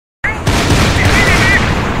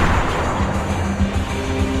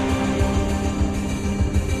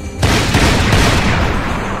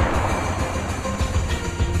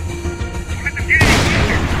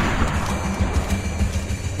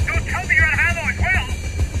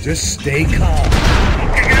Just stay calm.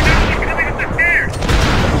 Okay, get another one coming up the stairs!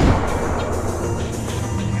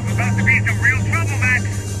 I'm about to be in some real trouble, Max!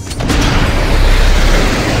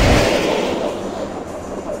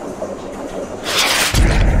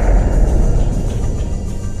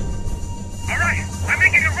 Alright, I'm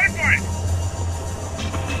making a run for it!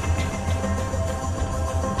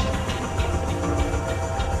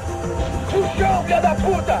 Puxão, filha da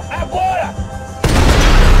puta! Agora!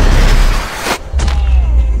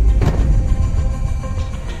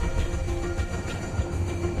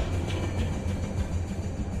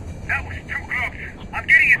 That was too close. I'm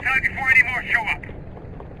getting inside before any more show up.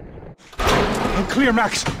 I'm clear,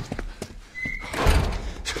 Max.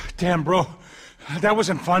 Damn, bro. That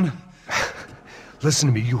wasn't fun. Listen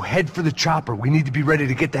to me, you head for the chopper. We need to be ready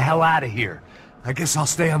to get the hell out of here. I guess I'll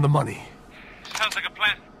stay on the money. Sounds like a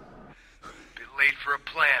plan. Bit late for a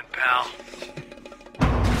plan, pal.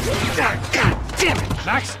 God damn it!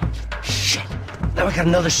 Max? Shit. Now I got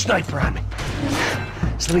another sniper on me.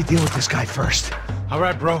 So let me deal with this guy first. All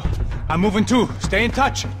right, bro. I'm moving too. Stay in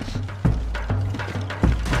touch.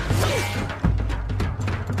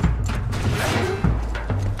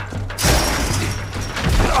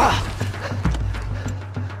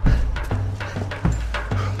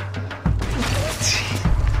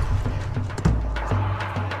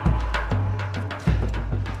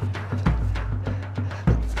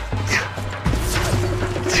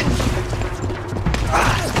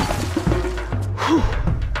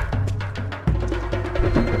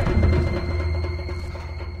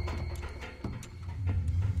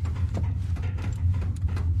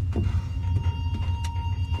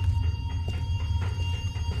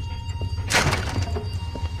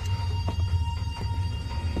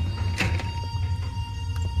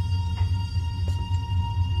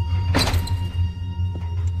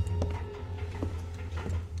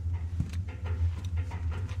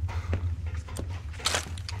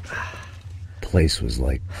 Place was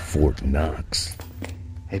like Fort Knox.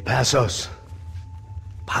 Hey, Passos.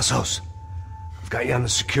 Passos. I've got you on the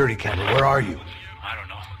security camera. Where are you? I don't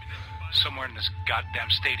know. Somewhere in this goddamn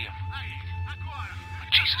stadium.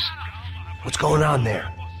 Jesus. What's going on there?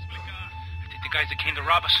 I think the guys that came to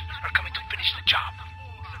rob us are coming to finish the job.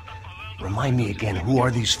 Remind me again, who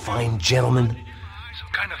are these fine gentlemen? Some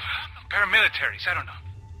kind of paramilitaries, I don't know.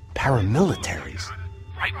 Paramilitaries?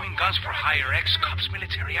 Right-wing guns for hire, ex-cops,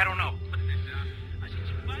 military, I don't know.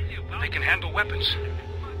 They can handle weapons.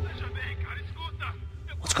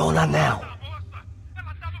 What's going on now?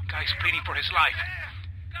 Guy's pleading for his life.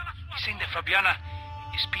 He's saying that Fabiana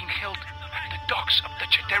is being held at the docks of the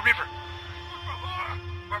Chete River.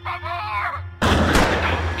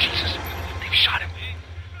 Oh, Jesus, they've shot him.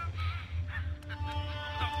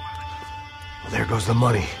 Well, there goes the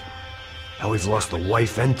money. Now we've lost the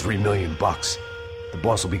wife and $3 million. The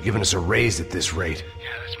boss will be giving us a raise at this rate.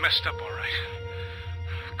 Yeah, that's messed up, all right.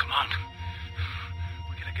 Come on.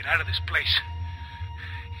 We're gonna get out of this place.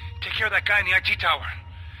 Take care of that guy in the IT tower.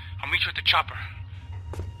 I'll meet you at the chopper.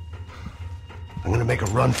 I'm gonna make a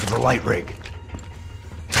run for the light rig.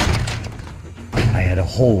 I had a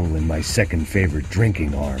hole in my second favorite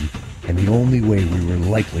drinking arm, and the only way we were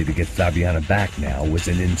likely to get Fabiana back now was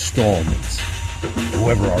in installments.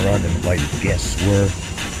 Whoever our uninvited guests were,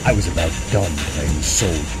 I was about done playing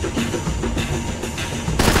soldier.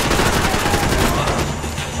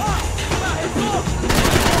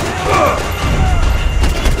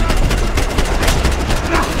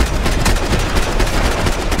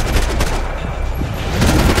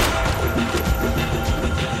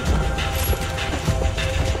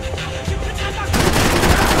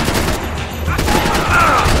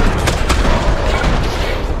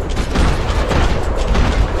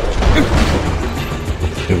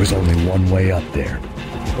 There was only one way up there.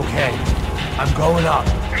 Okay, I'm going up.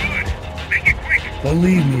 Good. Make it quick.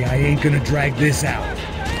 Believe me, I ain't gonna drag this out.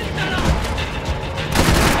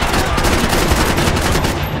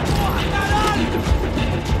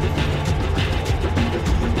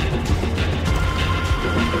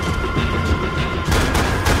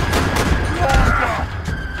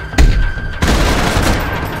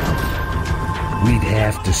 We'd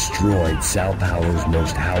half destroyed Sao Paulo's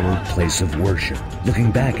most hallowed place of worship.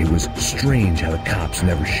 Looking back, it was strange how the cops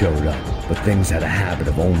never showed up. But things had a habit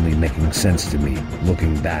of only making sense to me,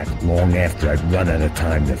 looking back long after I'd run out of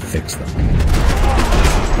time to fix them.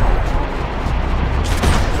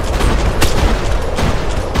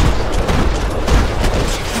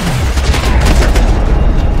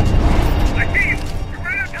 I see you. You're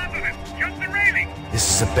right on top of him. Jump the railing.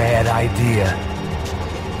 This is a bad idea.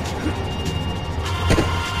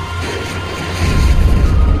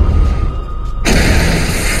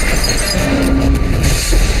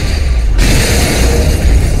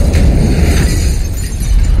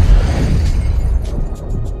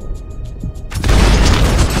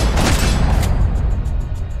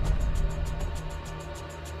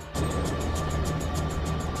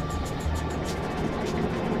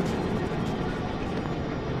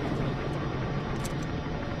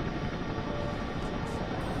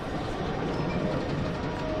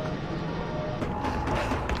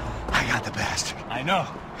 I know.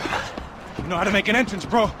 You know how to make an entrance,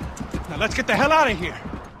 bro. Now let's get the hell out of here.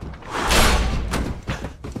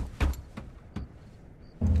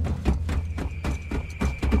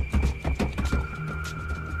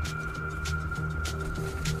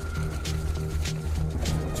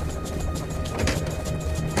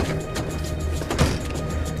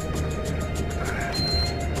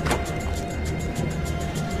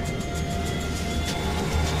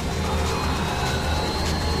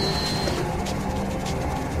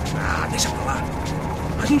 Deixa pra lá.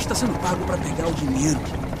 A gente tá sendo pago pra pegar o dinheiro.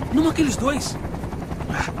 Não aqueles dois.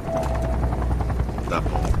 Tá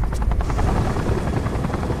bom.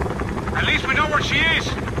 At least we know where she is.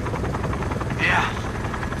 Yeah.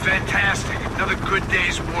 Fantastic. Another good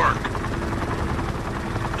day's work.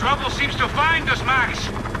 Trouble seems to find us, Max.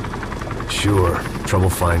 Sure. Trouble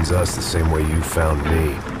finds us the same way you found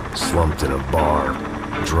me. Slumped in a bar.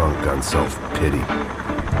 Drunk on self-pity.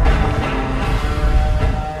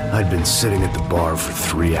 I'd been sitting at the bar for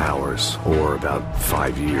 3 hours, or about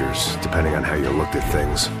 5 years, depending on how you looked at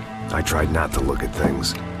things. I tried not to look at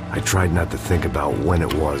things. I tried not to think about when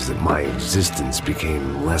it was that my existence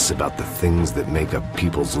became less about the things that make up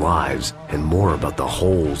people's lives, and more about the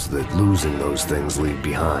holes that losing those things leave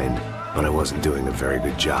behind. But I wasn't doing a very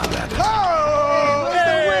good job at it. Oh! Where's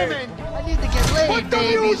the women? I need to get laid, Put the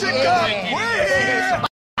baby. music up! Wait!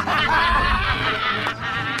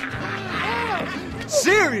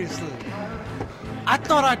 Seriously? I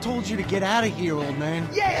thought I told you to get out of here, old man.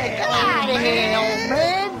 Yeah, get out of here, old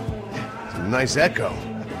man. It's a nice echo.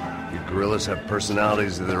 Your gorillas have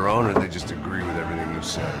personalities of their own, or they just agree with everything you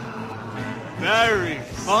say? Very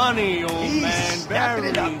funny, old man. Snapping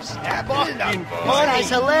it Very up, snapping it up. fucking Oh, funny. that's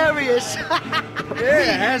hilarious.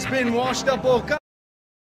 Yeah, has been washed up all kinds.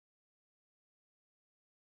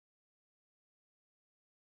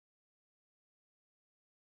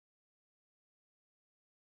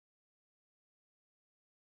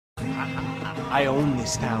 I own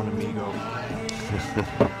this town, amigo.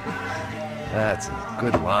 That's a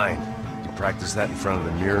good line. You practice that in front of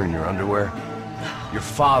the mirror in your underwear? Your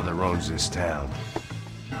father owns this town.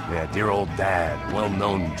 Yeah, dear old dad,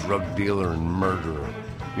 well-known drug dealer and murderer.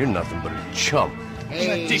 You're nothing but a chump.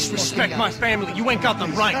 Hey, Disrespect my family. You ain't got the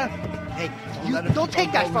right. Hey, you don't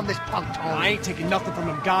take that from this punk, Tony. I ain't taking nothing from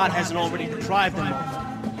him. God hasn't already deprived him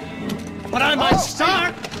of. But I might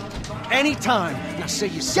start anytime. Now say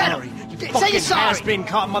you're sorry. Say Fucking you're sorry. has-been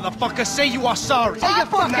caught, motherfucker. Say you are sorry. Say you're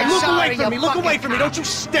fucking Look sorry, away from me. you Look away fucking from me. Don't you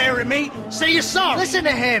stare at me. Say you're sorry. Listen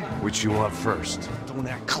to him. Which you want first? Don't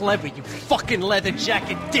act clever, you fucking leather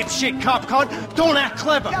jacket dipshit cop cunt. Don't act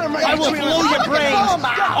clever. Get him right I will between blow us. your Look at brains him,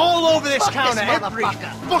 man. all over this Fuck counter, this every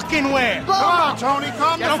motherfucker. fucking where. Blow him up. Tony,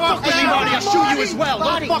 calm Yeah, don't fuck with me, Marty. I'll shoot you as well.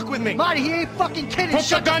 Marty, Don't fuck with me. Marty, he ain't fucking kidding. Put the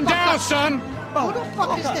Shut gun fuck down, up. son. Who the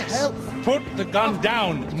fuck is this? Put the gun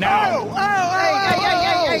down Oh, now.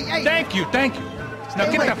 hey. Thank you, thank you. Now Stay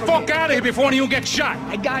get away the from fuck me. out of here before one of you get shot.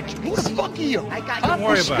 I got you. Who the fuck are you? I got you. Don't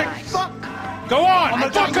worry about it. Fuck. Go on,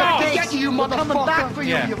 I'm fuck off. get you, motherfucker. Coming back for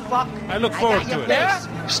you, Yeah. you fuck. I look forward to it.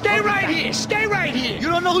 Yeah? Stay right here. Stay right here. You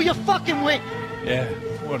don't know who you're fucking with. Yeah,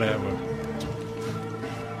 whatever.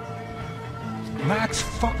 Max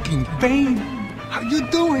fucking Payne. How you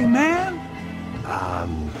doing, man?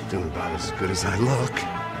 I'm doing about as good as I look.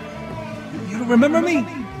 You don't remember me?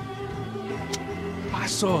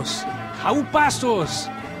 Pasos. How Pasos?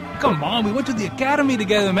 Come on, we went to the academy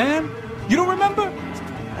together, man. You don't remember?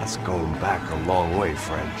 That's going back a long way,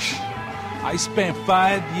 French. I spent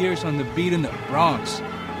 5 years on the beat in the Bronx,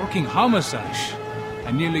 working homicide.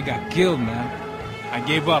 I nearly got killed, man. I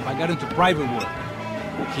gave up. I got into private work.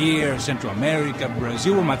 Here, Central America,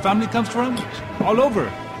 Brazil, where my family comes from. All over.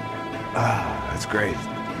 Ah, that's great.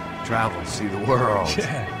 Travel, see the world.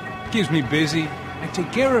 Yeah. Keeps me busy. I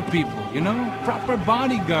take care of people, you know? Proper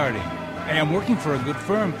bodyguarding. Hey, I'm working for a good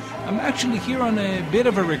firm. I'm actually here on a bit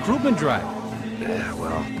of a recruitment drive. Yeah,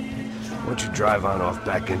 well, why don't you drive on off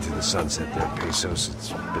back into the sunset there, Pesos? It's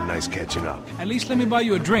been nice catching up. At least let me buy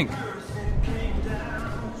you a drink.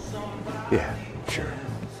 Yeah, sure.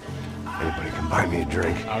 Anybody can buy me a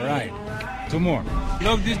drink. All right. 2 more.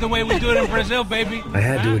 Look, this is the way we do it in Brazil, baby. I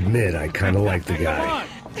had to admit, I kind of liked the Come guy. on.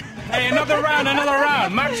 Hey, another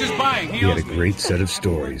round. Max is buying. He had a owes me. great set of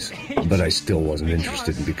stories, but I still wasn't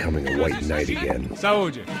interested in becoming a white knight again.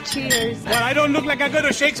 Saúde. Cheers. What, I don't look like I go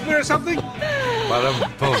to Shakespeare or something?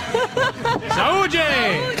 Bada-boom. Saúde!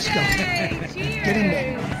 Get in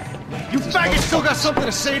there. You faggots still got something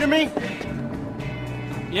to say to me?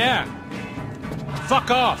 Yeah.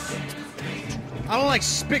 Fuck off. I don't like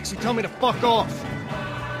spics who tell me to fuck off.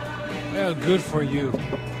 Well, good for you.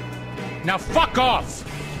 Now fuck off!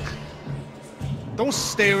 Don't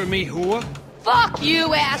stare at me, whore. Fuck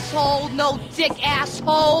you, asshole! No dick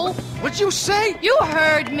asshole! What'd you say? You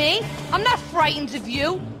heard me! I'm not frightened of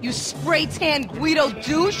you, you spray-tan Guido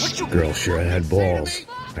douche! Girl sure had balls.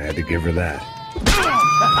 I had to give her that.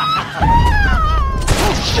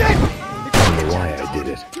 Oh, shit! I don't know why I did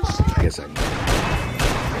it. I guess I...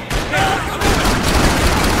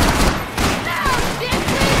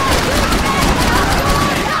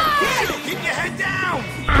 Keep your head down!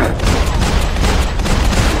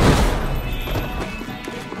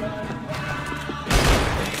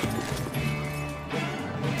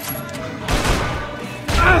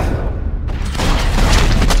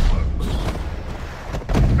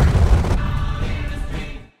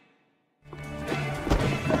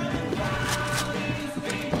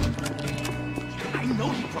 I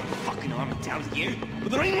know you brought the fucking army down here,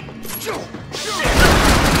 but there ain't...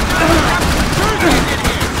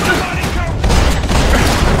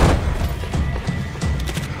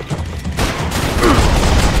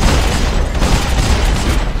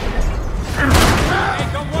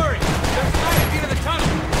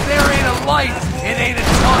 It ain't a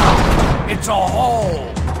tunnel, it's a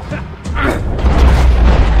hole.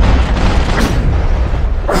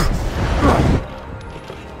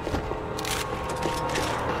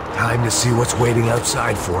 Time to see what's waiting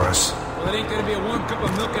outside for us. Well, it ain't gonna be a warm cup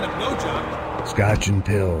of milk and a blowjob. Scotch and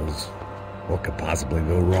pills. What could possibly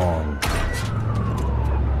go wrong?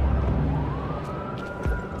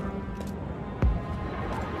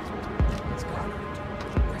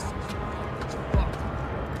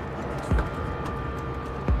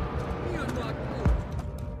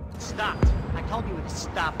 Stopped. I told you to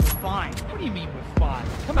stop. We're fine. What do you mean we're fine?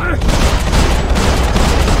 Come on.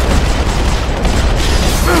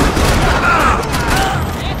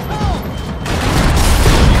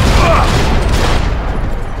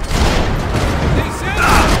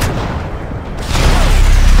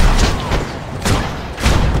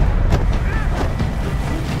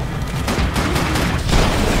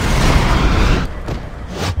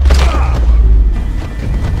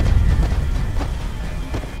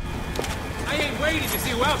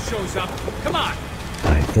 Shows up. Come on.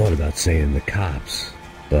 I thought about saying the cops,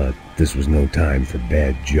 but this was no time for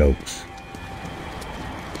bad jokes.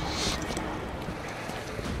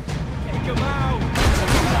 Take him out.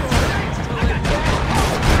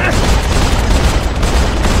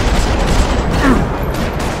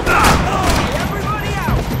 Everybody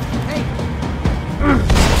out! Hey!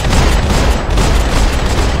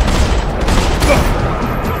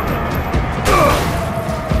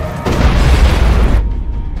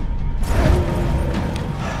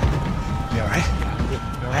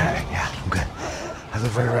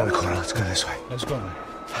 Right around the corner. Let's go this way. Let's go, man.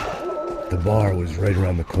 The bar was right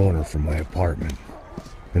around the corner from my apartment.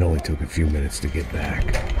 It only took a few minutes to get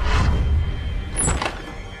back.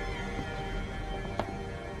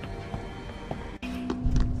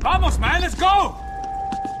 Vamos, man, let's go!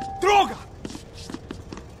 Droga!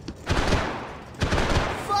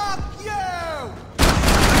 Fuck you!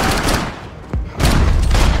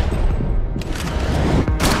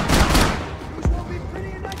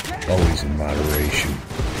 Always in moderation.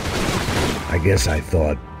 I guess I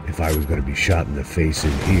thought if I was going to be shot in the face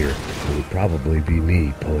in here, it would probably be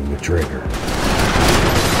me pulling the trigger.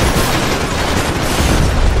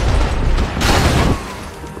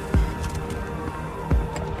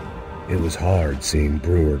 It was hard seeing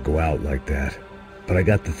Brewer go out like that, but I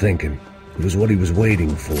got to thinking, it was what he was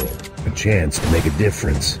waiting for, a chance to make a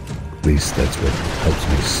difference. At least that's what helps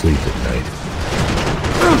me sleep at night.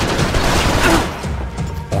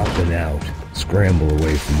 Up and out, scramble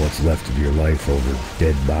away from what's left of your life over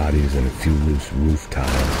dead bodies and a few loose roof tiles.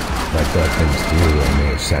 If I thought things through, I may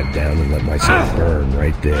have sat down and let myself burn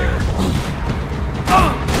right there.